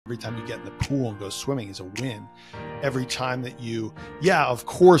Every time you get in the pool and go swimming is a win. Every time that yeah, of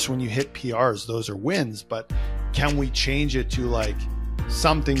course, when you hit PRs, those are wins, but can we change it to like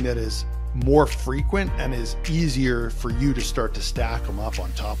something that is more frequent and is easier for you to start to stack them up on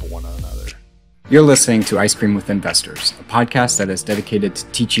top of one another? You're listening to Ice Cream with Investors, a podcast that is dedicated to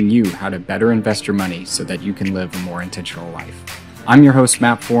teaching you how to better invest your money so that you can live a more intentional life. I'm your host,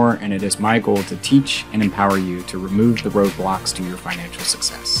 Matt Four, and it is my goal to teach and empower you to remove the roadblocks to your financial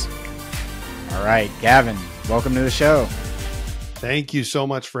success. All right, Gavin, welcome to the show. Thank you so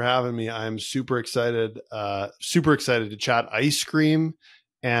much for having me. I'm super excited to chat ice cream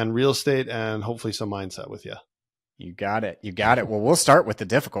and real estate and hopefully some mindset with you. You got it. You got it. Well, we'll start with the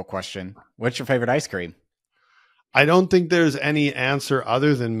difficult question. What's your favorite ice cream? I don't think there's any answer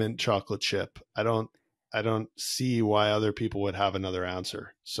other than mint chocolate chip. I don't see why other people would have another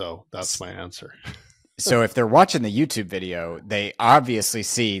answer. So that's my answer. So if they're watching the YouTube video, they obviously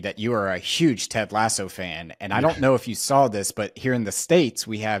see that you are a huge Ted Lasso fan. And I don't know if you saw this, but here in the States,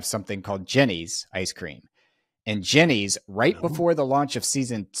 we have something called Jenny's ice cream. And Jenny's, right before the launch of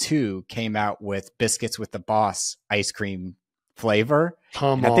season 2, came out with Biscuits with the Boss ice cream flavor.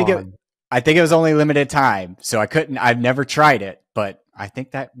 I think it was only limited time. So I've never tried it, but I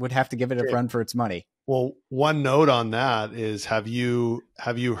think that would have to give it a run for its money. Well, one note on that is, have you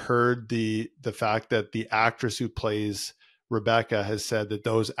heard the fact that the actress who plays Rebecca has said that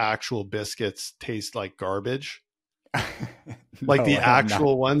those actual biscuits taste like garbage? Like the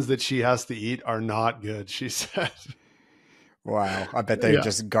actual ones that she has to eat are not good, she said. Wow. I bet they're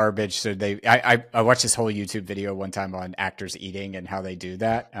just garbage. So I watched this whole YouTube video one time on actors eating and how they do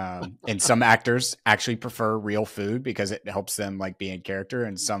that. And some actors actually prefer real food because it helps them like be in character,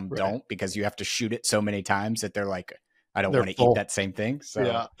 and some don't because you have to shoot it so many times that they're like, I don't want to eat that same thing.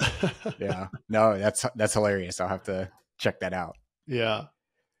 So yeah, no, that's hilarious. I'll have to check that out. Yeah.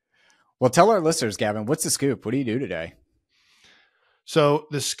 Well, tell our listeners, Gavin, what's the scoop? What do you do today? So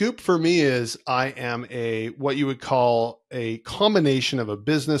the scoop for me is I am what you would call a combination of a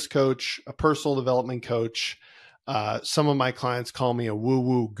business coach, a personal development coach. Some of my clients call me a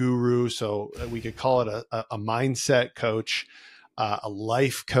woo-woo guru. So we could call it a mindset coach, a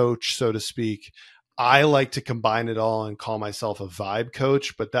life coach, so to speak. I like to combine it all and call myself a vibe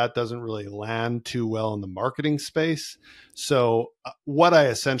coach, but that doesn't really land too well in the marketing space. So what I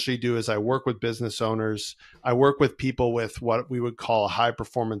essentially do is I work with business owners. I work with people with what we would call a high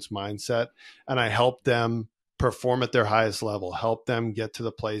performance mindset, and I help them perform at their highest level, help them get to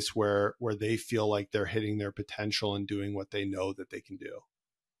the place where they feel like they're hitting their potential and doing what they know that they can do.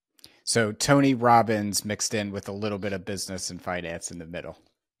 So Tony Robbins mixed in with a little bit of business and finance in the middle.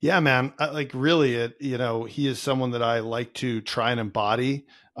 Yeah, man. Like really, he is someone that I like to try and embody.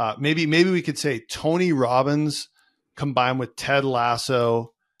 Maybe we could say Tony Robbins combined with Ted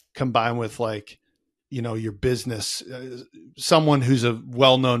Lasso, combined with your business, someone who's a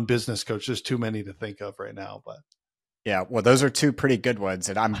well-known business coach. There's too many to think of right now, but. Yeah, well, those are two pretty good ones,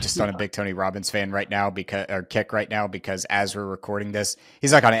 and I'm just on a big Tony Robbins fan right now because as we're recording this,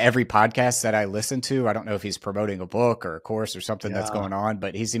 he's like on every podcast that I listen to. I don't know if he's promoting a book or a course or something that's going on,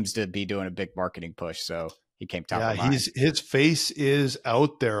 but he seems to be doing a big marketing push. So he came top of mind. His face is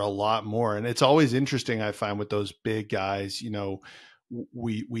out there a lot more, and it's always interesting. I find with those big guys,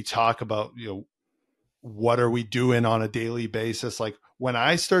 we talk about what are we doing on a daily basis. Like when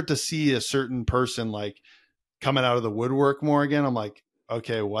I start to see a certain person like coming out of the woodwork more again, I'm like,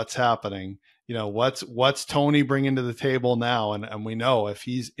 okay, what's happening? What's Tony bringing to the table now? And we know if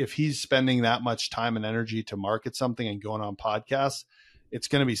he's spending that much time and energy to market something and going on podcasts, it's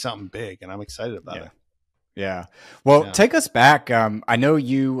going to be something big, and I'm excited about it. Yeah. Well, take us back. I know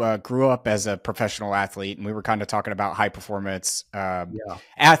you grew up as a professional athlete, and we were kind of talking about high performance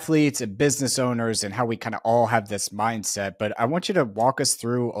athletes and business owners and how we kind of all have this mindset. But I want you to walk us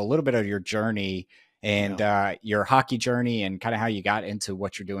through a little bit of your journey and your hockey journey and kind of how you got into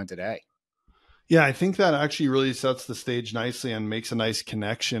what you're doing today. Yeah, I think that actually really sets the stage nicely and makes a nice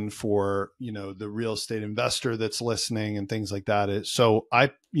connection for, the real estate investor that's listening and things like that. So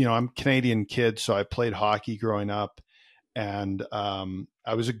I'm a Canadian kid, so I played hockey growing up, and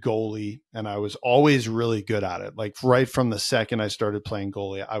I was a goalie, and I was always really good at it. Like right from the second I started playing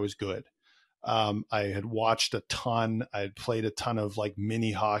goalie, I was good. I had watched a ton. I had played a ton of like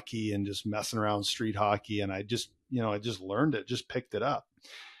mini hockey and just messing around street hockey. And I just learned it, just picked it up.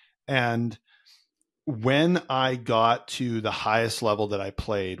 And when I got to the highest level that I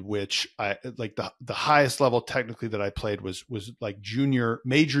played, which I like the highest level technically that I played was like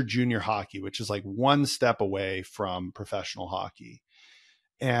major junior hockey, which is like one step away from professional hockey.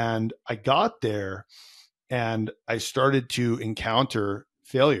 And I got there and I started to encounter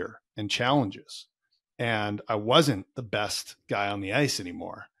failure and challenges. And I wasn't the best guy on the ice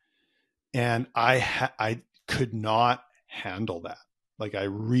anymore. And I could not handle that. Like, I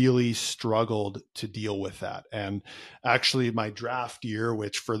really struggled to deal with that. And actually my draft year,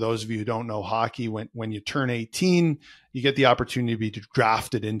 which for those of you who don't know hockey, when you turn 18, you get the opportunity to be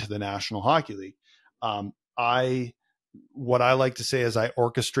drafted into the National Hockey League. What I like to say is I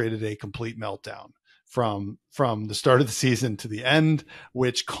orchestrated a complete meltdown from the start of the season to the end,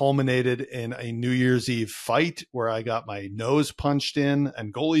 which culminated in a New Year's Eve fight where I got my nose punched in,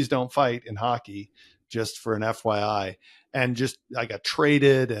 and goalies don't fight in hockey, just for an FYI. And just, I got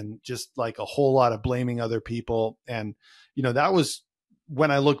traded, and just like a whole lot of blaming other people. And, that was,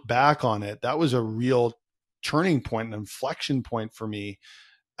 when I look back on it, that was a real turning point, an inflection point for me,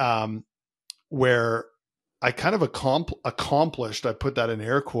 where I kind of accomplished, I put that in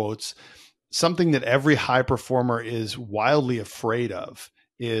air quotes, something that every high performer is wildly afraid of,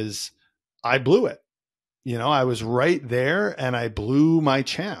 is I blew it. I was right there and I blew my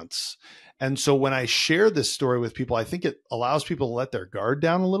chance. And so when I share this story with people, I think it allows people to let their guard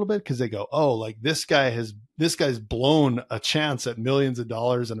down a little bit, because they go, oh, like this guy's blown a chance at millions of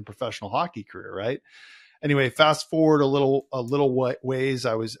dollars in a professional hockey career. Right. Anyway, fast forward a little ways.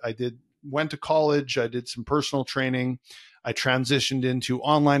 Went to college. I did some personal training. I transitioned into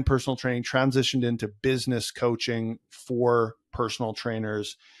online personal training, transitioned into business coaching for personal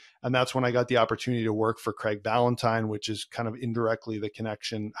trainers. And that's when I got the opportunity to work for Craig Ballantyne, which is kind of indirectly the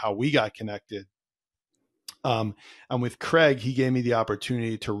connection, how we got connected. And with Craig, he gave me the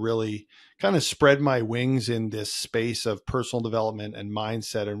opportunity to really kind of spread my wings in this space of personal development and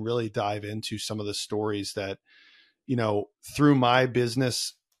mindset, and really dive into some of the stories that, through my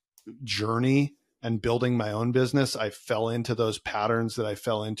business journey and building my own business, I fell into those patterns that I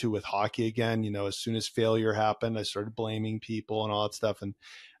fell into with hockey again. As soon as failure happened, I started blaming people and all that stuff. And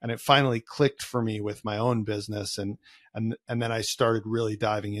it finally clicked for me with my own business. And then I started really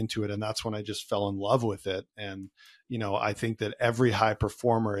diving into it. And that's when I just fell in love with it. And, I think that every high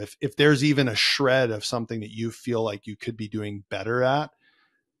performer, if there's even a shred of something that you feel like you could be doing better at,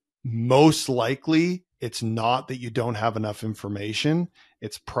 most likely it's not that you don't have enough information.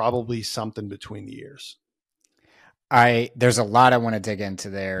 It's probably something between the ears. There's a lot I want to dig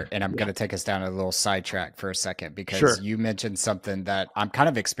into there, and I'm going to take us down a little sidetrack for a second, because you mentioned something that I'm kind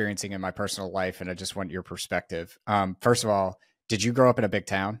of experiencing in my personal life, and I just want your perspective. First of all, did you grow up in a big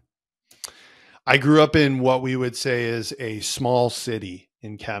town? I grew up in what we would say is a small city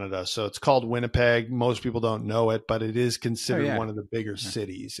in Canada. So it's called Winnipeg. Most people don't know it, but it is considered one of the bigger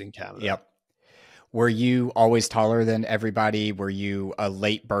cities in Canada. Yep. Were you always taller than everybody? Were you a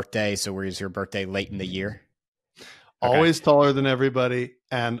late birthday? So was your birthday late in the year? Always taller than everybody,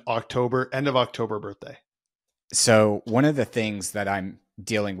 and end of October birthday. So one of the things that I'm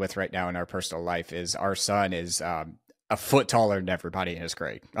dealing with right now in our personal life is our son is a foot taller than everybody in his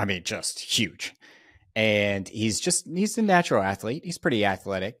grade. I mean, just huge. And he's a natural athlete. He's pretty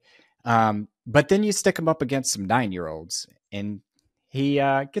athletic. But then you stick him up against some 9-year-olds, and he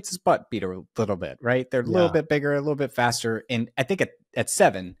gets his butt beat a little bit, right? They're a little bit bigger, a little bit faster. And I think at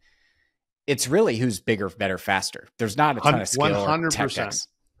 7, it's really who's bigger, better, faster. There's not a ton of skill 100%. Or tactics.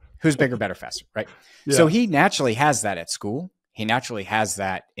 Who's bigger, better, faster, right? Yeah. So he naturally has that at school. He naturally has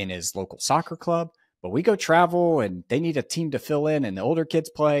that in his local soccer club. But we go travel and they need a team to fill in and the older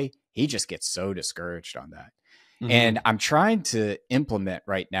kids play. He just gets so discouraged on that. Mm-hmm. And I'm trying to implement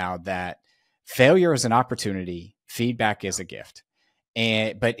right now that failure is an opportunity. Feedback is a gift.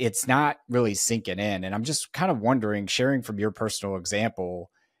 But it's not really sinking in. And I'm just kind of wondering, sharing from your personal example,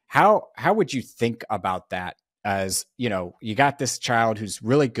 how would you think about that? As you got this child who's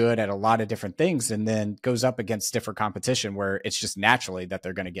really good at a lot of different things, and then goes up against different competition where it's just naturally that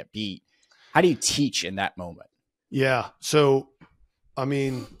they're going to get beat. How do you teach in that moment? Yeah. So, I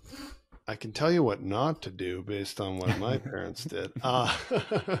mean, I can tell you what not to do based on what my parents did.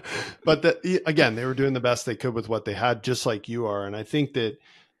 But again, they were doing the best they could with what they had, just like you are. And I think that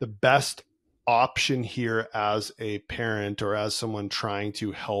the best option here as a parent or as someone trying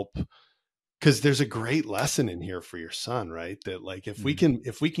to help, because there's a great lesson in here for your son, right? That like, if we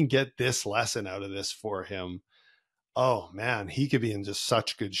can get this lesson out of this for him, oh man, he could be in just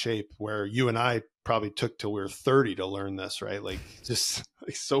such good shape, where you and I probably took till we were 30 to learn this, right? Like, just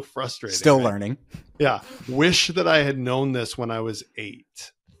like so frustrating. Still right? Learning. Yeah. Wish that I had known this when I was 8.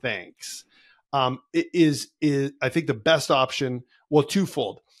 Thanks. It is I think the best option, well,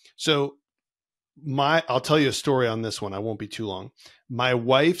 twofold. So I'll tell you a story on this one. I won't be too long. My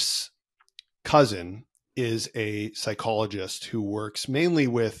wife's cousin is a psychologist who works mainly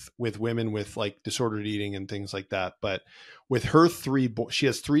with women with like disordered eating and things like that. But with her she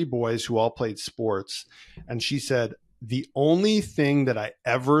has three boys who all played sports. And she said, the only thing that I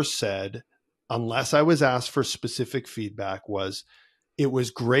ever said, unless I was asked for specific feedback, was, it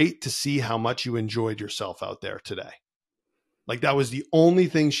was great to see how much you enjoyed yourself out there today. Like that was the only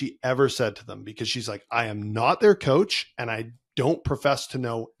thing she ever said to them, because she's like, I am not their coach and I don't profess to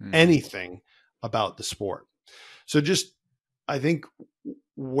know anything about the sport. So just, I think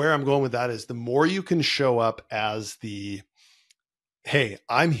where I'm going with that is the more you can show up as the, hey,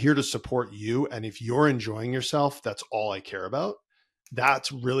 I'm here to support you. And if you're enjoying yourself, that's all I care about.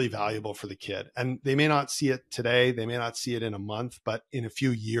 That's really valuable for the kid. And they may not see it today. They may not see it in a month, but in a few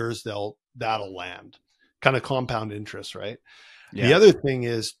years, that'll land. Kind of compound interest, right? Yeah. The other thing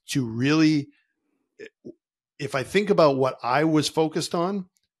is to really, if I think about what I was focused on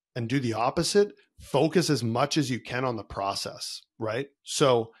and do the opposite, focus as much as you can on the process, right?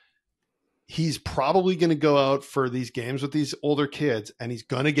 So he's probably going to go out for these games with these older kids and he's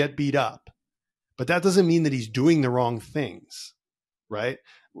going to get beat up, but that doesn't mean that he's doing the wrong things, right?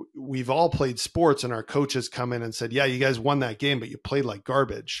 We've all played sports and our coaches come in and said, yeah, you guys won that game, but you played like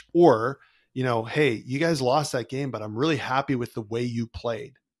garbage. Or, you know, hey, you guys lost that game, but I'm really happy with the way you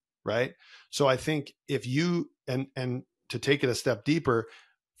played, right? So I think if you, and to take it a step deeper,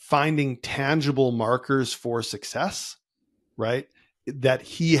 finding tangible markers for success, right, that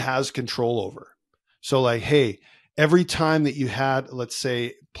he has control over. So like, hey, every time that you had, let's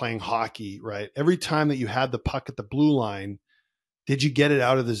say playing hockey, right, every time that you had the puck at the blue line, did you get it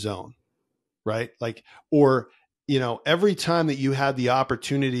out of the zone, right? Like, or, you know, every time that you had the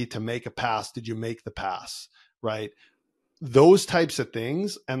opportunity to make a pass, did you make the pass, right? Those types of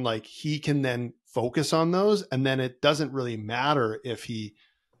things. And like, he can then focus on those. And then it doesn't really matter if he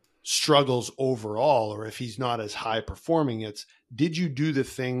struggles overall or if he's not as high performing. It's, did you do the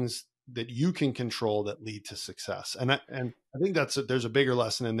things that you can control that lead to success? And I think there's a bigger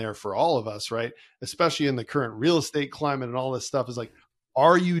lesson in there for all of us, right? Especially in the current real estate climate and all this stuff, is like,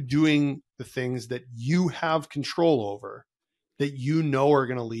 are you doing the things that you have control over that you know are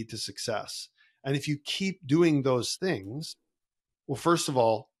going to lead to success? And if you keep doing those things, well, first of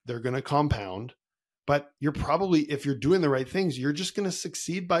all, they're going to compound, but you're probably, if you're doing the right things, you're just going to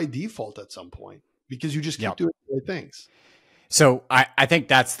succeed by default at some point because you just keep doing the right things. So I think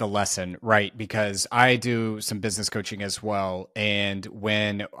that's the lesson, right? Because I do some business coaching as well. And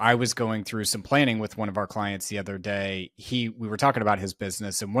when I was going through some planning with one of our clients the other day, we were talking about his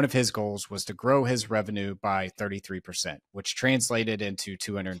business, and one of his goals was to grow his revenue by 33%, which translated into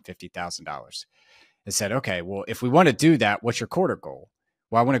 $250,000. I said, okay, well, if we want to do that, what's your quarter goal?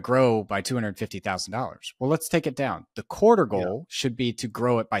 Well, I want to grow by $250,000. Well, let's take it down. The quarter goal should be to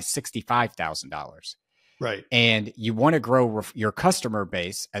grow it by $65,000. Right. And you want to grow your customer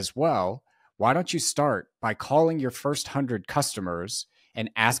base as well. Why don't you start by calling your first 100 customers and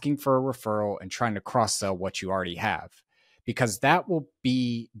asking for a referral and trying to cross-sell what you already have? Because that will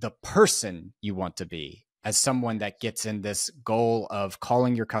be the person you want to be as someone that gets in this goal of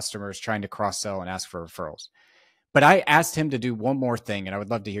calling your customers, trying to cross-sell and ask for referrals. But I asked him to do one more thing, and I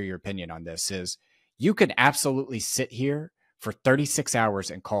would love to hear your opinion on this, is you can absolutely sit here for 36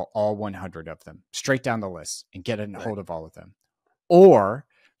 hours and call all 100 of them straight down the list and get a hold of all of them. Or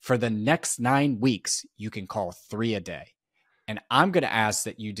for the next 9 weeks, you can call 3 a day. And I'm going to ask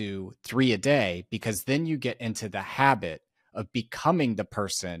that you do 3 a day, because then you get into the habit of becoming the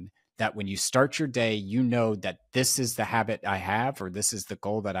person that when you start your day, you know that this is the habit I have, or this is the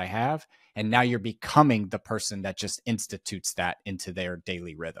goal that I have. And now you're becoming the person that just institutes that into their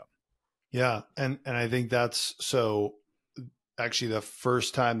daily rhythm. Yeah. And I think that's so. Actually, the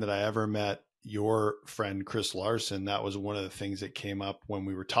first time that I ever met your friend, Chris Larson, that was one of the things that came up when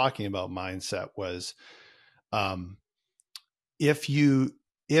we were talking about mindset was, if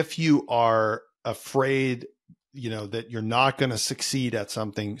you are afraid, you know, that you're not going to succeed at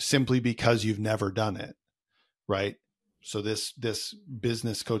something simply because you've never done it. Right. So this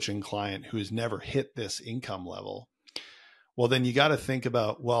business coaching client who has never hit this income level, well, then you got to think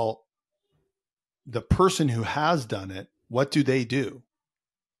about, well, the person who has done it, what do they do?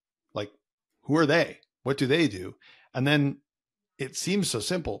 Like, who are they? What do they do? And then it seems so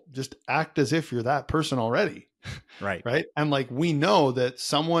simple. Just act as if you're that person already. Right. Right. And like, we know that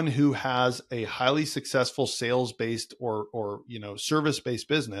someone who has a highly successful sales-based or, you know, service-based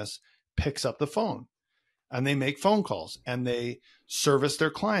business picks up the phone and they make phone calls and they service their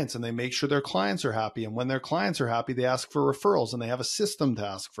clients and they make sure their clients are happy. And when their clients are happy, they ask for referrals and they have a system to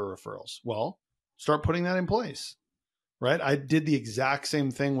ask for referrals. Well, start putting that in place. right? I did the exact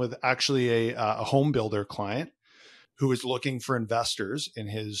same thing with actually a home builder client who was looking for investors in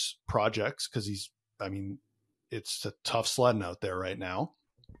his projects because it's a tough sledding out there right now.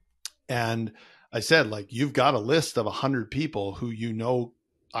 And I said, like, you've got a list of 100 people who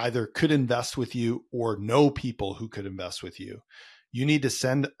either could invest with you or know people who could invest with you. You need to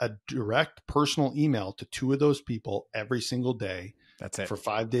send a direct personal email to 2 of those people every single day. That's it. For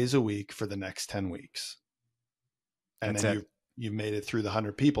 5 days a week for the next 10 weeks. And That's then you've made it through the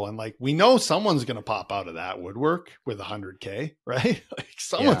 100 people. And like, we know someone's going to pop out of that woodwork with 100K, right? Like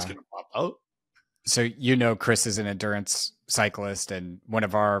someone's going to pop out. So, Chris is an endurance cyclist, and one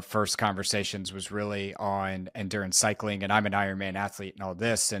of our first conversations was really on endurance cycling, and I'm an Ironman athlete and all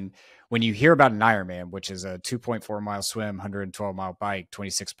this. And when you hear about an Ironman, which is a 2.4 mile swim, 112 mile bike,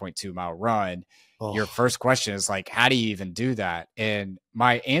 26.2 mile run, your first question is like, how do you even do that? And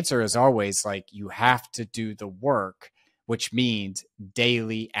my answer is always like, you have to do the work, which means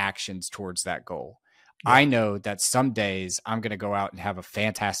daily actions towards that goal. Yeah. I know that some days I'm going to go out and have a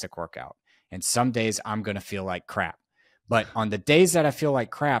fantastic workout. And some days I'm going to feel like crap. But on the days that I feel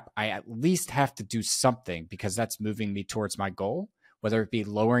like crap, I at least have to do something because that's moving me towards my goal, whether it be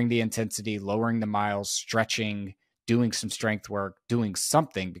lowering the intensity, lowering the miles, stretching, doing some strength work, doing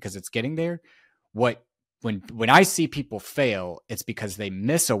something because it's getting there. When I see people fail, it's because they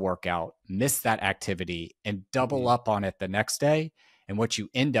miss a workout, miss that activity, and double up on it the next day. And what you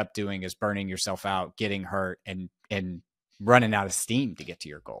end up doing is burning yourself out, getting hurt, and running out of steam to get to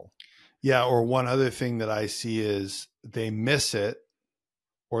your goal. Yeah. Or one other thing that I see is they miss it,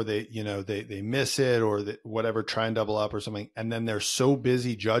 or they miss it, or whatever, try and double up or something. And then they're so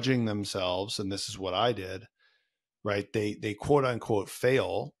busy judging themselves. And this is what I did, right? They quote unquote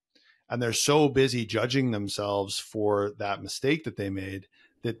fail. And they're so busy judging themselves for that mistake that they made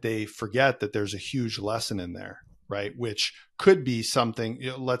that they forget that there's a huge lesson in there, right? Which could be something,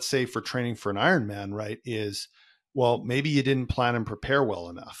 let's say for training for an Ironman, right? Is, well, maybe you didn't plan and prepare well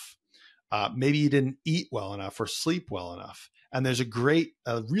enough. Maybe you didn't eat well enough or sleep well enough. And there's a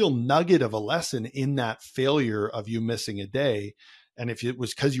real nugget of a lesson in that failure of you missing a day. And if it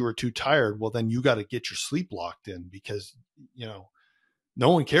was because you were too tired, well, then you got to get your sleep locked in because, no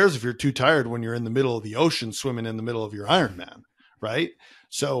one cares if you're too tired when you're in the middle of the ocean swimming in the middle of your Ironman, right?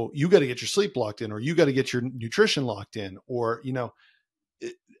 So you got to get your sleep locked in, or you got to get your nutrition locked in, or,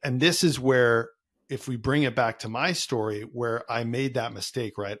 and this is where, if we bring it back to my story where I made that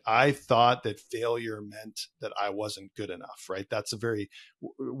mistake, right? I thought that failure meant that I wasn't good enough, right? That's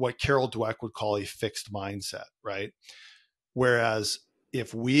what Carol Dweck would call a fixed mindset, right? Whereas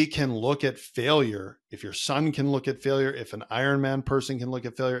if we can look at failure, if your son can look at failure, if an Ironman person can look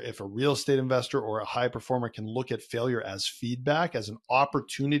at failure, if a real estate investor or a high performer can look at failure as feedback, as an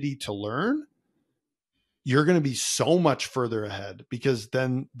opportunity to learn, you're going to be so much further ahead, because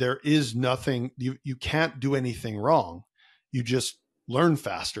then there is nothing, you can't do anything wrong. You just learn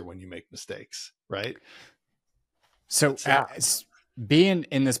faster when you make mistakes, right? So being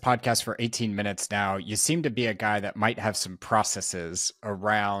in this podcast for 18 minutes now, you seem to be a guy that might have some processes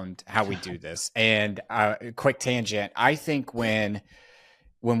around how we do this. And quick tangent, I think when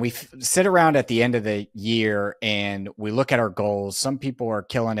we sit around at the end of the year and we look at our goals, some people are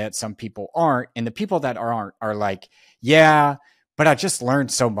killing it, some people aren't. And the people that aren't are like, yeah, but I just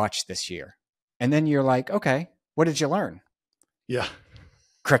learned so much this year. And then you're like, okay, what did you learn? Yeah.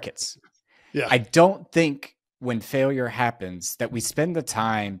 Crickets. Yeah. I don't think when failure happens that we spend the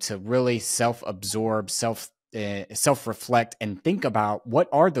time to really self-absorb, self-reflect and think about what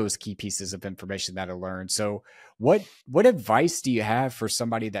are those key pieces of information that are learned. So what advice do you have for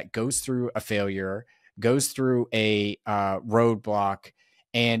somebody that goes through a failure, goes through a roadblock,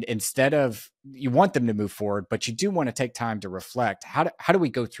 and instead of, you want them to move forward, but you do want to take time to reflect, how do we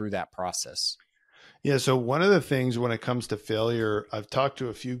go through that process? Yeah. So one of the things when it comes to failure, I've talked to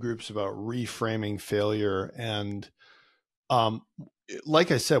a few groups about reframing failure. And like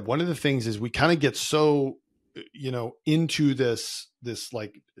I said, one of the things is we kind of get so, into this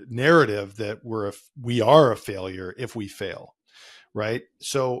like narrative that we are a failure if we fail. Right.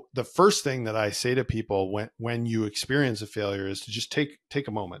 So the first thing that I say to people when you experience a failure is to just take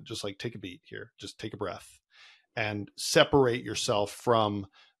a moment, just like take a beat here, just take a breath and separate yourself from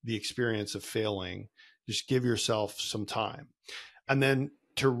the experience of failing. Just give yourself some time. And then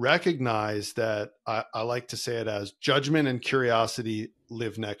to recognize that I like to say it as judgment and curiosity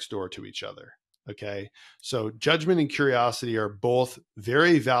live next door to each other. Okay. So judgment and curiosity are both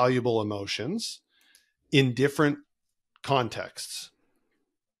very valuable emotions in different contexts.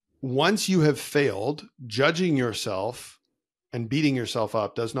 Once you have failed, judging yourself and beating yourself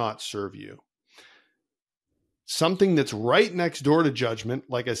up does not serve you. Something that's right next door to judgment,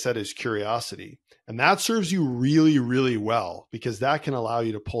 like I said, is curiosity. And that serves you really, really well because that can allow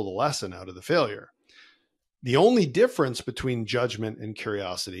you to pull the lesson out of the failure. The only difference between judgment and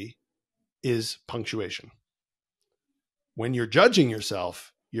curiosity is punctuation. When you're judging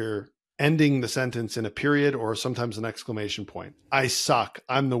yourself, you're ending the sentence in a period or sometimes an exclamation point. I suck.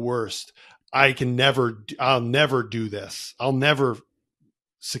 I'm the worst. I'll never do this. I'll never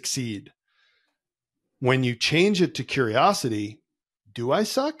succeed. When you change it to curiosity, do I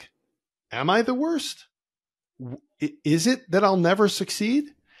suck? Am I the worst? Is it that I'll never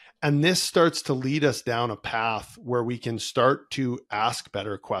succeed? And this starts to lead us down a path where we can start to ask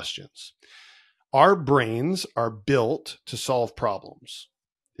better questions. Our brains are built to solve problems.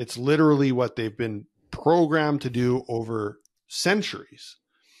 It's literally what they've been programmed to do over centuries.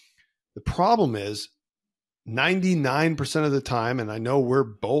 The problem is 99% of the time, and I know we're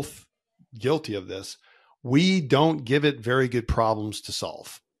both guilty of this, we don't give it very good problems to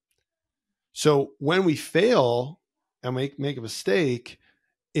solve. So when we fail and make a mistake,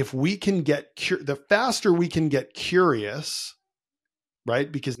 if we can get the faster we can get curious,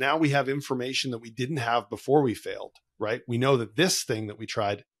 right? Because now we have information that we didn't have before we failed, right? We know that this thing that we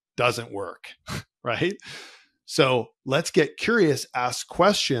tried doesn't work, right? So let's get curious, ask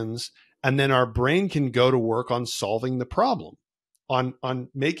questions, and then our brain can go to work on solving the problem, on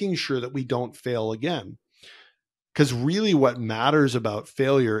making sure that we don't fail again. Because really what matters about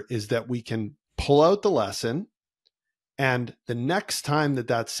failure is that we can pull out the lesson, and the next time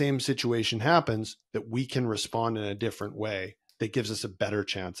that same situation happens, that we can respond in a different way that gives us a better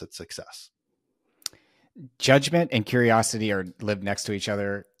chance at success. Judgment and curiosity live next to each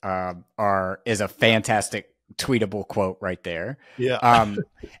other. Is a fantastic tweetable quote right there. Yeah.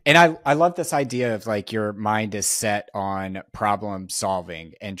 And I love this idea of like your mind is set on problem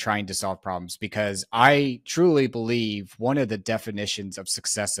solving and trying to solve problems, because I truly believe one of the definitions of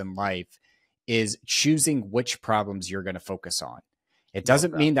success in life is choosing which problems you're going to focus on. It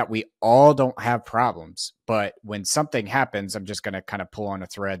doesn't mean that we all don't have problems, but when something happens, I'm just going to kind of pull on a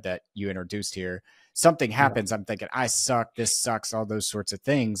thread that you introduced here. Something happens, I'm thinking, I suck, this sucks, all those sorts of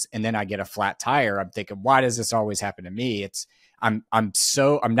things. And then I get a flat tire. I'm thinking, why does this always happen to me? I'm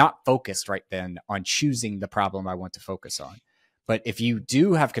not focused right then on choosing the problem I want to focus on. But if you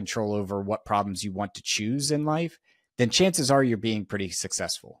do have control over what problems you want to choose in life, then chances are you're being pretty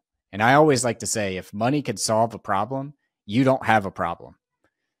successful. And I always like to say, if money can solve a problem, you don't have a problem.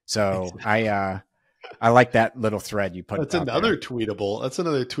 So I like that little thread you put. That's another tweetable. That's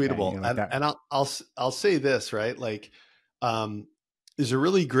another tweetable. Yeah, like and I'll say this, right? Like, there's a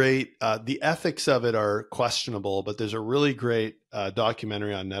really great, the ethics of it are questionable, but there's a really great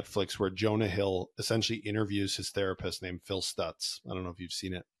documentary on Netflix where Jonah Hill essentially interviews his therapist named Phil Stutz. I don't know if you've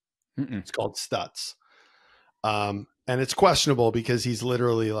seen it. Mm-mm. It's called Stutz. And it's questionable because he's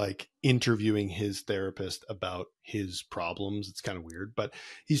literally like interviewing his therapist about his problems. It's kind of weird, but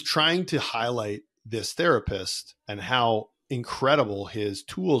he's trying to highlight this therapist and how incredible his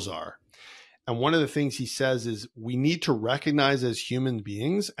tools are. And one of the things he says is we need to recognize as human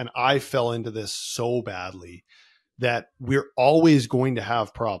beings, and I fell into this so badly, that we're always going to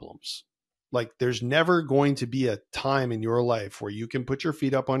have problems. Like there's never going to be a time in your life where you can put your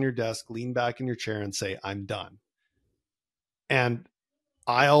feet up on your desk, lean back in your chair and say, I'm done. And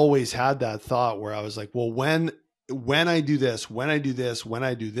I always had that thought where I was like, well, when I do this,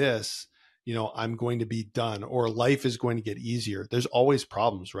 you know, I'm going to be done, or life is going to get easier. There's always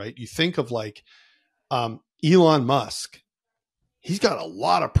problems, right? You think of like Elon Musk. He's got a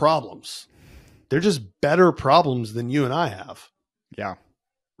lot of problems. They're just better problems than you and I have. Yeah.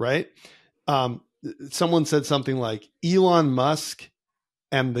 Right. Someone said something like Elon Musk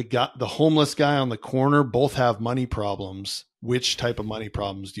and the homeless guy on the corner both have money problems. Which type of money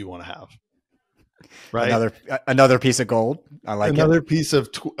problems do you want to have? Right. Another piece of gold. I like another piece of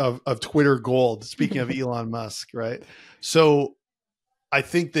Twitter gold. Speaking of Elon Musk, right? So I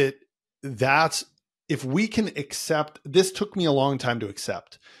think that's if we can accept, this took me a long time to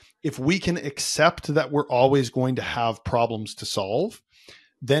accept. If we can accept that we're always going to have problems to solve,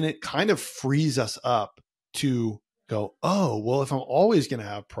 then it kind of frees us up to go, oh, well, if I'm always going to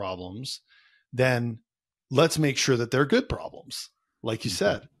have problems, then let's make sure that they're good problems, like you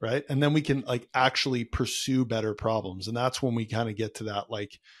said, right? And then we can like actually pursue better problems. And that's when we kind of get to that,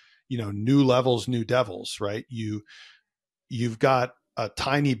 like, you know, new levels, new devils, right? You've got a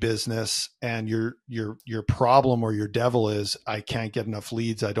tiny business and your problem or your devil is, I can't get enough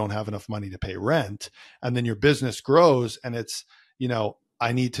leads. I don't have enough money to pay rent. And then your business grows and it's, you know,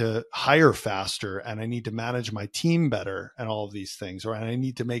 I need to hire faster and I need to manage my team better and all of these things, or I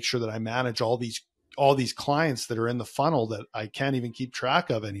need to make sure that I manage all these all these clients that are in the funnel that I can't even keep track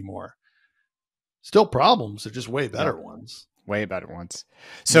of anymore. Still problems. They're just way better ones. Way better ones.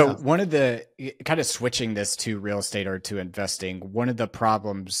 So one of the, kind of switching this to real estate or to investing, one of the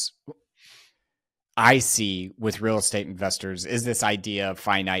problems I see with real estate investors is this idea of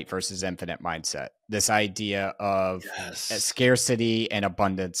finite versus infinite mindset, this idea of a scarcity and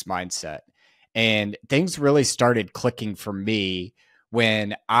abundance mindset. And things really started clicking for me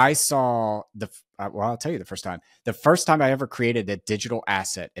when I saw I'll tell you the first time. The first time I ever created a digital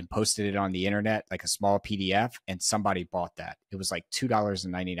asset and posted it on the internet, like a small PDF, and somebody bought that. It was like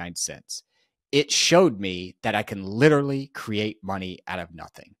 $2.99. It showed me that I can literally create money out of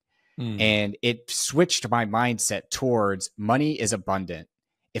nothing. And it switched my mindset towards money is abundant.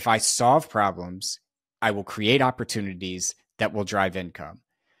 If I solve problems, I will create opportunities that will drive income.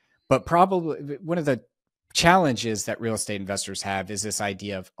 But probably one of the challenges that real estate investors have is this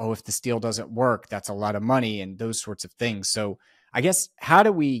idea of, oh, if this deal doesn't work, that's a lot of money and those sorts of things. So I guess how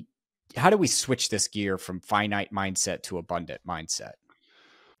do we switch this gear from finite mindset to abundant mindset?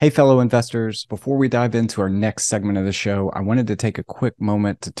 Hey, fellow investors, before we dive into our next segment of the show, I wanted to take a quick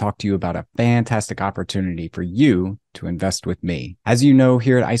moment to talk to you about a fantastic opportunity for you to invest with me. As you know,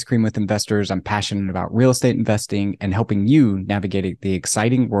 here at Ice Cream with Investors, I'm passionate about real estate investing and helping you navigate the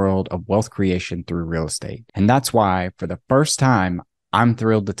exciting world of wealth creation through real estate. And that's why, for the first time, I'm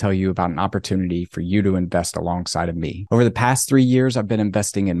thrilled to tell you about an opportunity for you to invest alongside of me. Over the past 3 years, I've been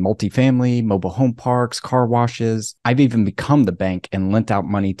investing in multifamily, mobile home parks, car washes. I've even become the bank and lent out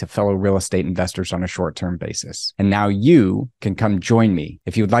money to fellow real estate investors on a short-term basis. And now you can come join me.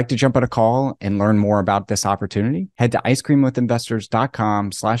 If you would like to jump on a call and learn more about this opportunity, head to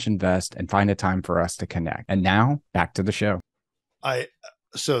icecreamwithinvestors.com/invest and find a time for us to connect. And now back to the show.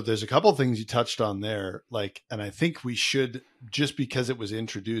 So there's a couple of things you touched on there, and I think we should, just because it was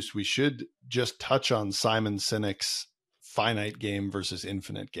introduced, we should just touch on Simon Sinek's finite game versus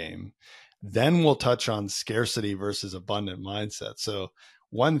infinite game. Then we'll touch on scarcity versus abundant mindset. So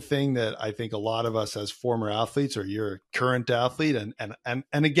one thing that I think a lot of us as former athletes, or you're a current athlete, and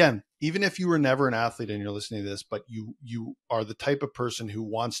again, even if you were never an athlete and you're listening to this, but you are the type of person who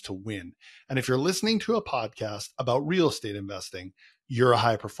wants to win. And if you're listening to a podcast about real estate investing, you're a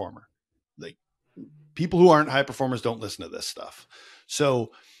high performer. Like, people who aren't high performers don't listen to this stuff.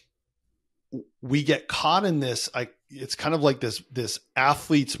 So we get caught in this. It's kind of like this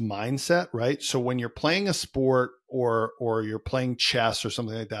athlete's mindset, right? So when you're playing a sport or you're playing chess or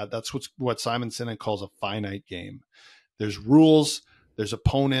something like that, that's what Simon Sinek calls a finite game. There's rules, there's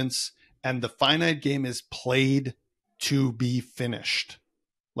opponents, and the finite game is played to be finished.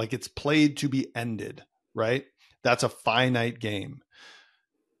 Like, it's played to be ended, right? That's a finite game.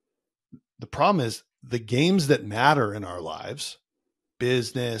 The problem is the games that matter in our lives,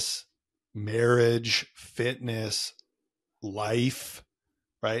 business, marriage, fitness, life,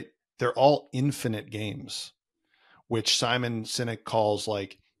 right? They're all infinite games, which Simon Sinek calls,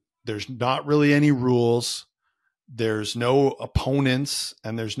 like, there's not really any rules. There's no opponents,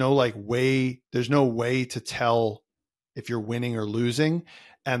 and there's no way to tell if you're winning or losing.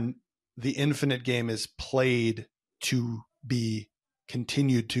 And the infinite game is played to be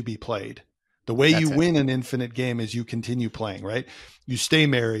continued to be played. The way you win an infinite game is you continue playing, right? You stay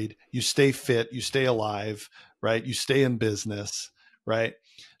married, you stay fit, you stay alive, right? You stay in business, right?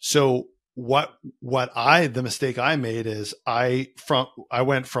 So the mistake I made is I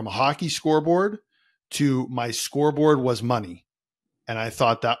went from a hockey scoreboard to my scoreboard was money. And I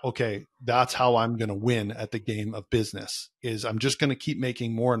thought that, okay, that's how I'm going to win at the game of business, is I'm just going to keep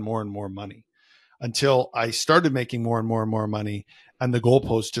making more and more and more money, until I started making more and more and more money, and the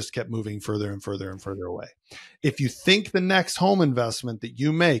goalposts just kept moving further and further and further away. If you think the next home investment that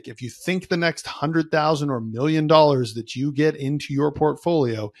you make, if you think the next $100,000 or $1 million that you get into your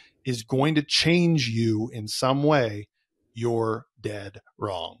portfolio is going to change you in some way, you're dead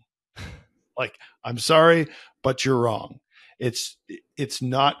wrong. Like, I'm sorry, but you're wrong. It's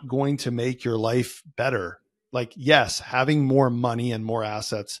not going to make your life better. Like, yes, having more money and more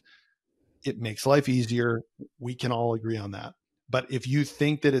assets, it makes life easier. We can all agree on that. But if you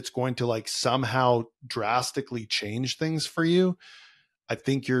think that it's going to somehow drastically change things for you, I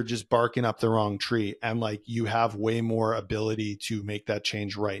think you're just barking up the wrong tree. And you have way more ability to make that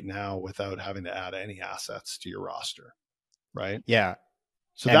change right now without having to add any assets to your roster. Right? Yeah.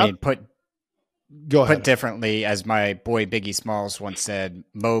 So Go ahead. Put differently, as my boy Biggie Smalls once said,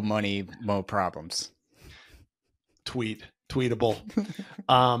 mo money, mo problems. Tweetable.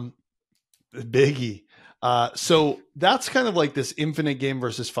 Biggie. So that's kind of like this infinite game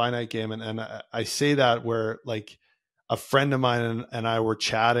versus finite game. And I say that where a friend of mine and I were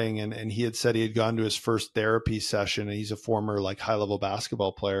chatting, and he had said he had gone to his first therapy session, and he's a former like high level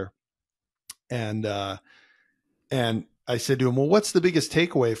basketball player. And I said to him, well, what's the biggest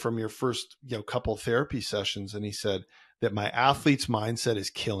takeaway from your first, couple therapy sessions? And he said that my athlete's mindset is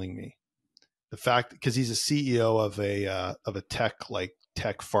killing me. The fact, because he's a CEO of a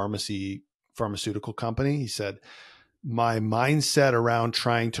tech pharmaceutical company. He said, my mindset around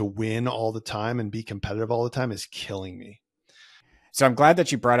trying to win all the time and be competitive all the time is killing me. So I'm glad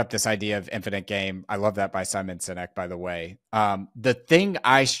that you brought up this idea of infinite game. I love that by Simon Sinek, by the way. The thing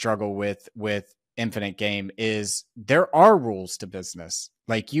I struggle with infinite game is there are rules to business.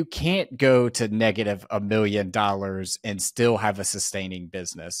 Like you can't go to negative $1 million and still have a sustaining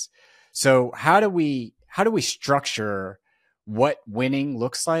business. So how do we structure what winning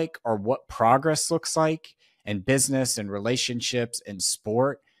looks like, or what progress looks like in business and relationships and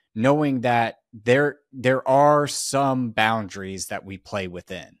sport, knowing that there are some boundaries that we play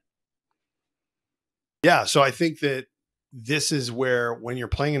within? Yeah. So I think that this is where, when you're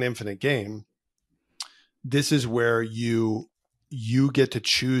playing an infinite game, this is where you get to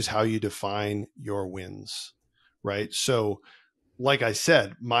choose how you define your wins, right? So like I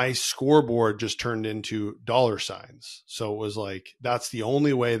said, my scoreboard just turned into dollar signs. So it was like, that's the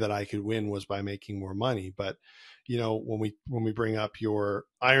only way that I could win, was by making more money. But, when we bring up your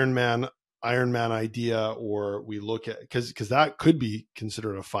Ironman idea, or we look at, because that could be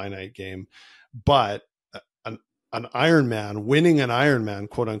considered a finite game, but an Ironman, winning an Ironman,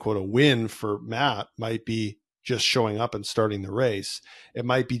 quote unquote, a win for Matt might be just showing up and starting the race. It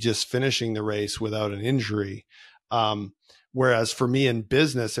might be just finishing the race without an injury. Whereas for me in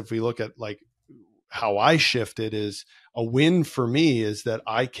business, if we look at like how I shifted, is a win for me is that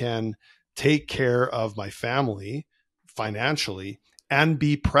I can take care of my family financially and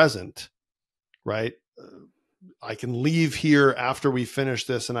be present, right? I can leave here after we finish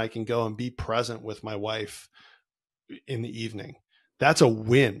this and I can go and be present with my wife in the evening. That's a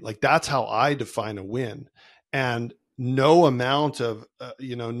win. Like that's how I define a win. And no amount of,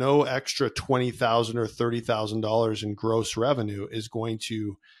 no extra $20,000 or $30,000 in gross revenue is going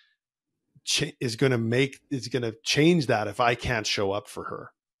to change that if I can't show up for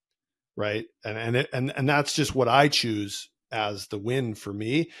her. Right. And that's just what I choose as the win for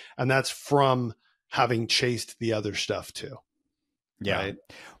me. And that's from having chased the other stuff too. Yeah. Right?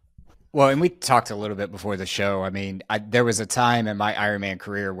 Well, and we talked a little bit before the show. I mean, there was a time in my Ironman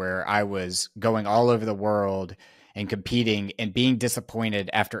career where I was going all over the world and competing and being disappointed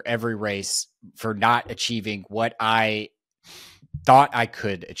after every race for not achieving what I thought I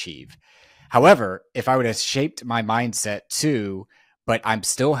could achieve. However, if I would have shaped my mindset too, but I'm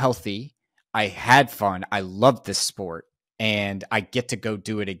still healthy, I had fun, I love this sport, and I get to go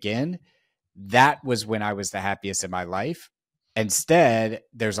do it again, that was when I was the happiest in my life. Instead,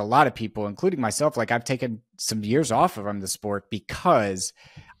 there's a lot of people, including myself, like I've taken some years off from the sport because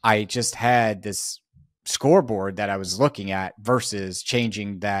I just had this scoreboard that I was looking at, versus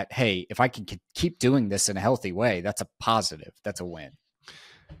changing that, hey, if I can keep doing this in a healthy way, that's a positive, that's a win.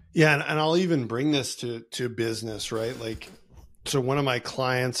 Yeah. And I'll even bring this to business, right? Like, so one of my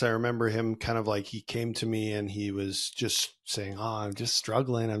clients, I remember him kind of like, he came to me and he was just saying, oh, I'm just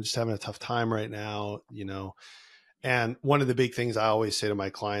struggling. I'm just having a tough time right now, And one of the big things I always say to my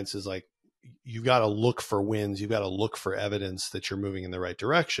clients is like, you've got to look for wins. You've got to look for evidence that you're moving in the right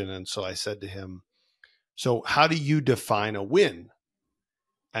direction. And so I said to him, so how do you define a win?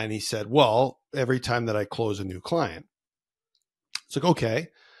 And he said, well, every time that I close a new client. It's like, okay,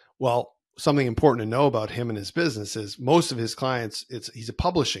 well, something important to know about him and his business is most of his clients, he's a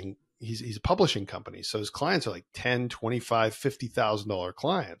publishing company. So his clients are like $10,000, $25,000, $50,000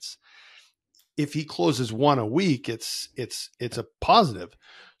 clients. If he closes one a week, it's a positive.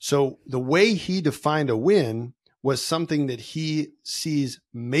 So the way he defined a win was something that he sees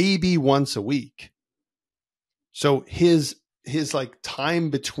maybe once a week. So his like time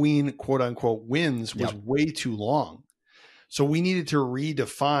between quote unquote wins was way too long. So we needed to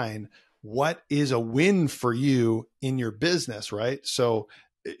redefine what is a win for you in your business, right? So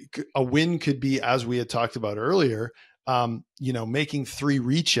a win could be, as we had talked about earlier, making 3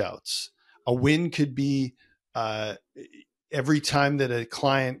 reach outs. A win could be every time that a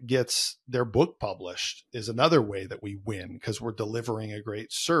client gets their book published is another way that we win because we're delivering a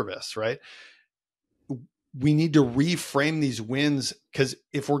great service, right? We need to reframe these wins, because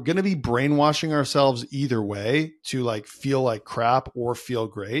if we're going to be brainwashing ourselves either way to like feel like crap or feel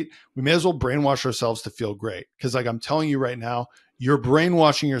great, we may as well brainwash ourselves to feel great. Because like I'm telling you right now, you're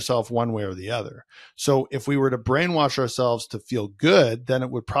brainwashing yourself one way or the other. So if we were to brainwash ourselves to feel good, then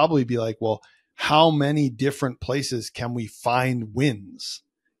it would probably be like, well, how many different places can we find wins?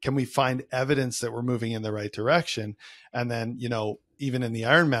 Can we find evidence that we're moving in the right direction? And then, you know, even in the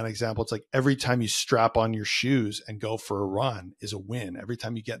Ironman example, it's like every time you strap on your shoes and go for a run is a win. Every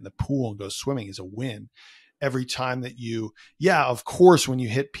time you get in the pool and go swimming is a win. Every time that you, yeah, of course, when you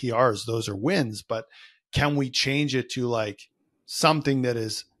hit PRs, those are wins, but can we change it to like something that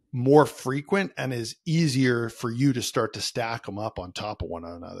is more frequent and is easier for you to start to stack them up on top of one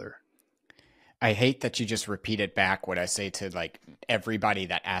another? I hate that you just repeated back what I say to like everybody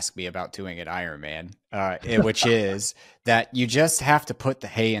that asks me about doing an Ironman, which is that you just have to put the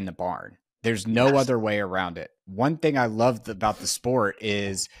hay in the barn. There's no other way around it. One thing I love about the sport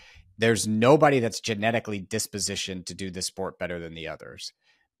is there's nobody that's genetically dispositioned to do this sport better than the others.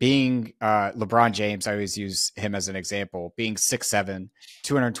 Being LeBron James, I always use him as an example, being 6'7",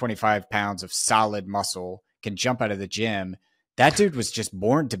 225 pounds of solid muscle, can jump out of the gym. That dude was just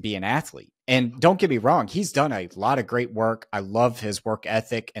born to be an athlete. And don't get me wrong, he's done a lot of great work. I love his work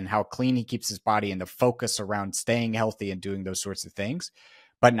ethic and how clean he keeps his body and the focus around staying healthy and doing those sorts of things.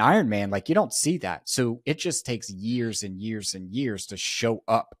 But an Ironman, like, you don't see that. So it just takes years and years and years to show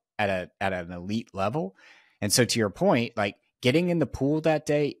up at an elite level. And so to your point, like, getting in the pool that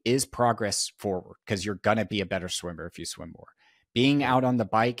day is progress forward because you're going to be a better swimmer if you swim more. Being out on the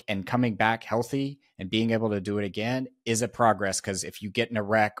bike and coming back healthy and being able to do it again is a progress, because if you get in a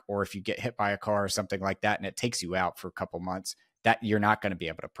wreck or if you get hit by a car or something like that and it takes you out for a couple months, that you're not going to be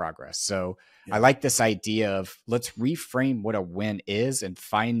able to progress. So I like this idea of let's reframe what a win is and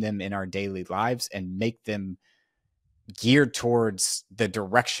find them in our daily lives and make them geared towards the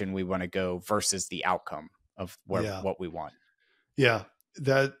direction we want to go versus the outcome of what we want. Yeah,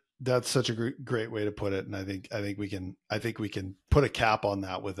 that's such a great way to put it, and I think we can put a cap on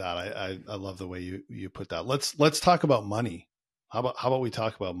that with that. I love the way you put that. Let's talk about money. How about we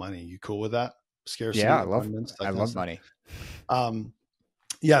talk about money? You cool with that? Scarcity. Yeah, I love money.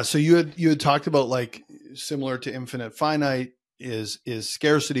 Yeah. So you had talked about, like, similar to infinite finite is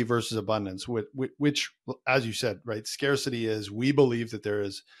scarcity versus abundance, which, as you said, right? Scarcity is, we believe that there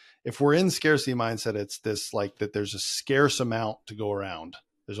is, if we're in scarcity mindset, it's this, like, that there's a scarce amount to go around.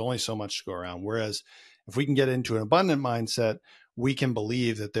 There's only so much to go around. Whereas if we can get into an abundant mindset, we can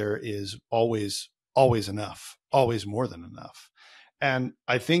believe that there is always enough, always more than enough. And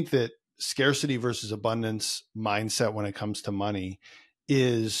I think that scarcity versus abundance mindset when it comes to money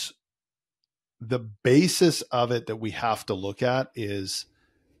is the basis of it that we have to look at is,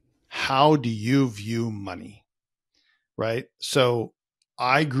 how do you view money? Right? So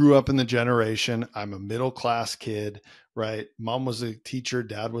I grew up in the generation, I'm a middle-class kid, right? Mom was a teacher,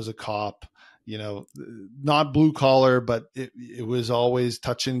 dad was a cop, you know, not blue collar, but it was always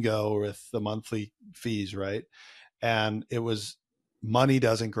touch and go with the monthly fees, right? And it was, money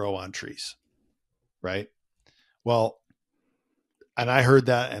doesn't grow on trees, right? Well, and I heard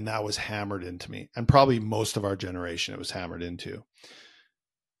that, and that was hammered into me, and probably most of our generation, it was hammered into.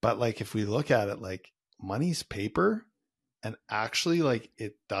 But, like, if we look at it, like, money's paper, and actually, like,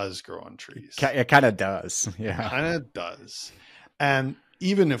 it does grow on trees. It kind of does. Yeah. It kind of does. And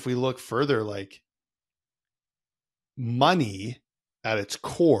even if we look further, like, money at its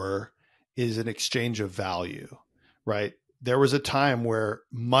core is an exchange of value, right? There was a time where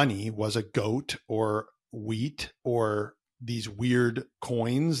money was a goat or wheat or these weird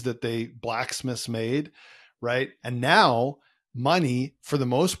coins that blacksmiths made, right? And now money, for the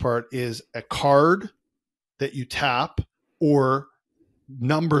most part, is a card that you tap or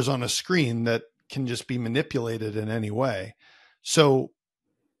numbers on a screen that can just be manipulated in any way. So,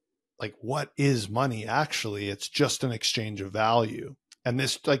 like, what is money actually? It's just an exchange of value. And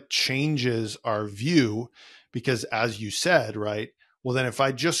this, like, changes our view, because, as you said, right? Well, then if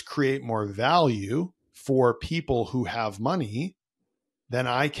I just create more value for people who have money, then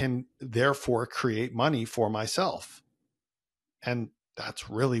I can therefore create money for myself. And that's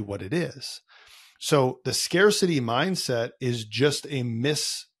really what it is. So the scarcity mindset is just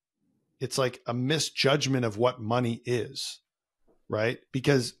it's like a misjudgment of what money is, right?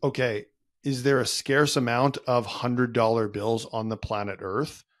 Because, okay, is there a scarce amount of $100 bills on the planet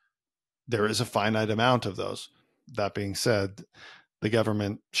Earth? There is a finite amount of those. That being said, the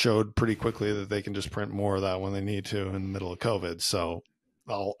government showed pretty quickly that they can just print more of that when they need to in the middle of COVID. So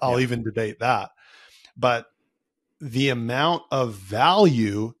I'll even debate that. But the amount of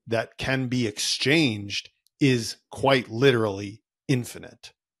value that can be exchanged is quite literally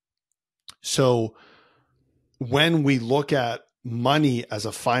infinite. So when we look at money as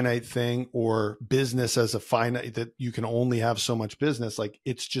a finite thing, or business as a finite, that you can only have so much business, like,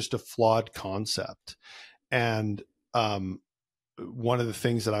 it's just a flawed concept. And one of the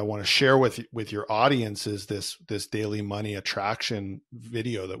things that I want to share with your audience is this daily money attraction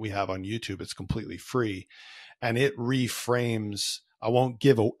video that we have on YouTube. It's completely free, and it reframes. I won't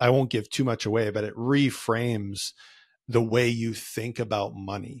give too much away, but it reframes the way you think about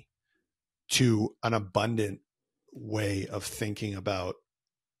money to an abundant way of thinking about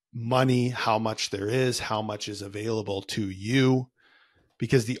money, how much there is, how much is available to you,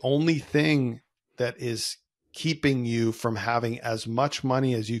 because the only thing that is keeping you from having as much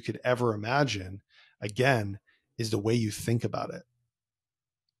money as you could ever imagine, again, is the way you think about it.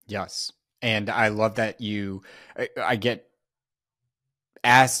 Yes. And I love that I get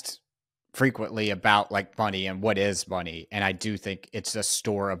asked frequently about like money and what is money. And I do think it's a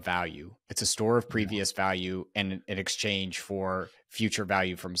store of value. It's a store of previous value in exchange for future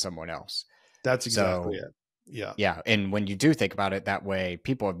value from someone else. That's exactly So, it. Yeah. yeah. And when you do think about it that way,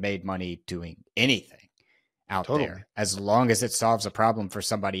 people have made money doing anything out Totally. there. As long as it solves a problem for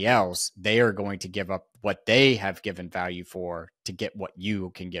somebody else, they are going to give up what they have given value for to get what you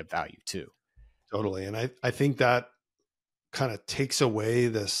can give value to. Totally. And I think that kind of takes away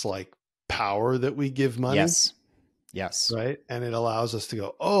this like power that we give money. Yes. Yes. Right. And it allows us to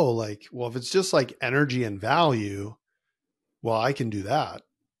go, oh, like, well, if it's just like energy and value, well, I can do that.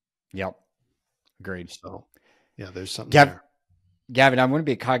 Yep. Agreed. So yeah, there's something there. Gavin, I want to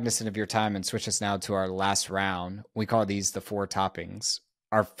be cognizant of your time and switch us now to our last round. We call these the 4 toppings.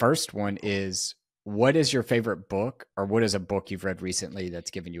 Our first one is, what is your favorite book, or what is a book you've read recently that's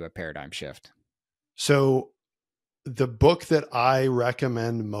given you a paradigm shift? So the book that I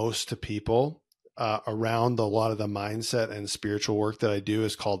recommend most to people around a lot of the mindset and spiritual work that I do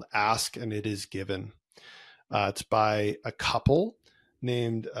is called Ask and It Is Given. It's by a couple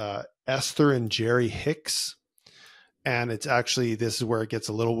named Esther and Jerry Hicks. And it's actually, this is where it gets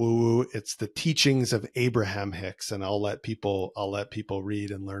a little woo-woo. It's the teachings of Abraham Hicks. And I'll let people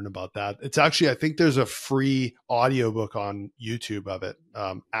read and learn about that. It's actually, I think there's a free audiobook on YouTube of it.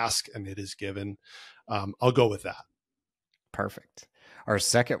 Ask and It Is Given. I'll go with that. Perfect. Our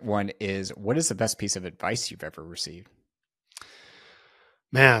second one is, what is the best piece of advice you've ever received?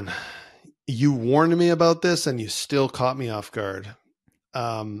 Man, you warned me about this and you still caught me off guard.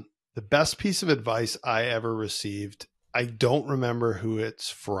 The best piece of advice I ever received, I don't remember who it's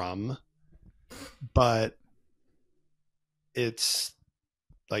from, but it's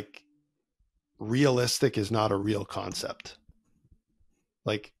like, realistic is not a real concept.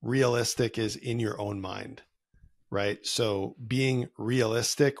 Like, realistic is in your own mind, right? So being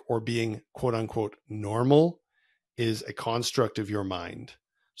realistic or being quote unquote normal is a construct of your mind.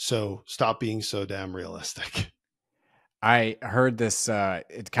 So stop being so damn realistic. I heard this,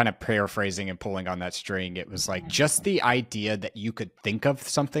 it's kind of paraphrasing and pulling on that string. It was like, just the idea that you could think of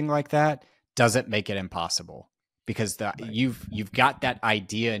something like that doesn't make it impossible, because you've got that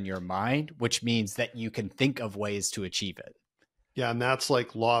idea in your mind, which means that you can think of ways to achieve it. Yeah. And that's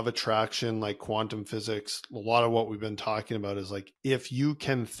like law of attraction, like quantum physics. A lot of what we've been talking about is like, if you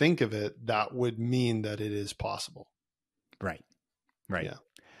can think of it, that would mean that it is possible. Right. Right. Yeah.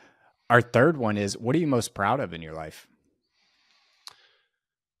 Our third one is, what are you most proud of in your life?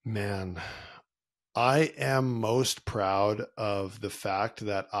 Man, I am most proud of the fact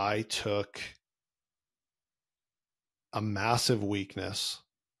that I took a massive weakness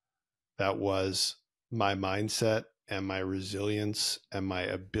that was my mindset and my resilience and my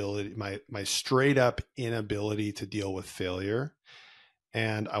ability, my straight up inability to deal with failure.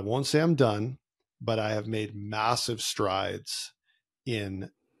 And I won't say I'm done, but I have made massive strides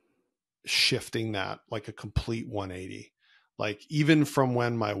in shifting that, like a complete 180. Like, even from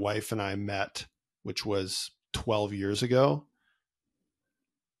when my wife and I met, which was 12 years ago,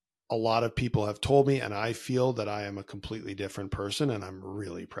 a lot of people have told me, and I feel that I am a completely different person, and I'm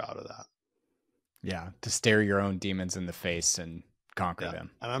really proud of that. Yeah. To stare your own demons in the face and conquer them.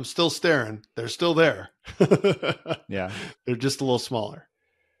 And I'm still staring. They're still there. Yeah. They're just a little smaller.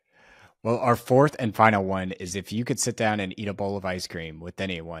 Well, our fourth and final one is, if you could sit down and eat a bowl of ice cream with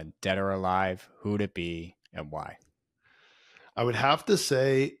anyone, dead or alive, who would it be and why? I would have to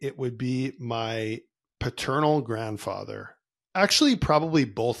say it would be my paternal grandfather. Actually, probably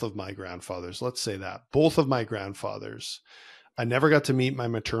both of my grandfathers. Let's say that. Both of my grandfathers. I never got to meet my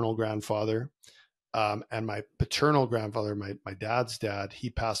maternal grandfather. And my paternal grandfather, my dad's dad, he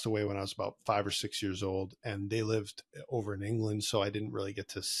passed away when I was about 5 or 6 years old, and they lived over in England. So I didn't really get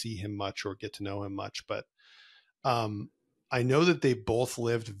to see him much or get to know him much. But I know that they both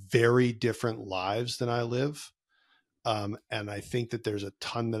lived very different lives than I live. And I think that there's a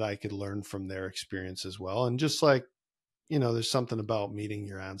ton that I could learn from their experience as well. And just like, there's something about meeting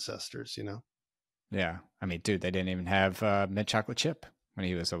your ancestors, Yeah. I mean, dude, they didn't even have mint chocolate chip when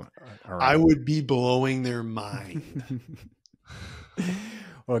he was around. I would be blowing their mind.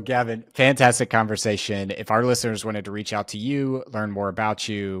 Well, Gavin, fantastic conversation. If our listeners wanted to reach out to you, learn more about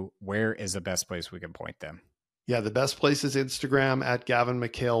you, where is the best place we can point them? Yeah, the best place is Instagram at Gavin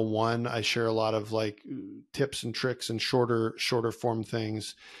McHale 1. I share a lot of like tips and tricks and shorter form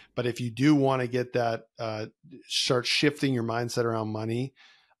things. But if you do want to get that, start shifting your mindset around money,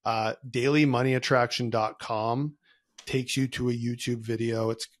 dailymoneyattraction.com takes you to a YouTube video.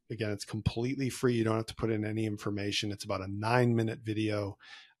 It's completely free. You don't have to put in any information. It's about a 9-minute video.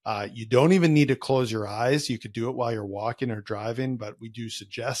 You don't even need to close your eyes. You could do it while you're walking or driving, but we do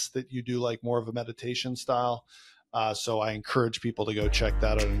suggest that you do like more of a meditation style. So I encourage people to go check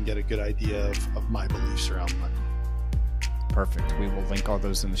that out and get a good idea of my beliefs around money. Perfect. We will link all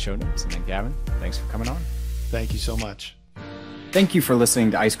those in the show notes. And then Gavin, thanks for coming on. Thank you so much. Thank you for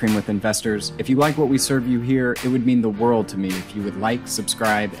listening to Ice Cream with Investors. If you like what we serve you here, it would mean the world to me if you would like,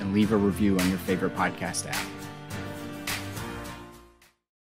 subscribe, and leave a review on your favorite podcast app.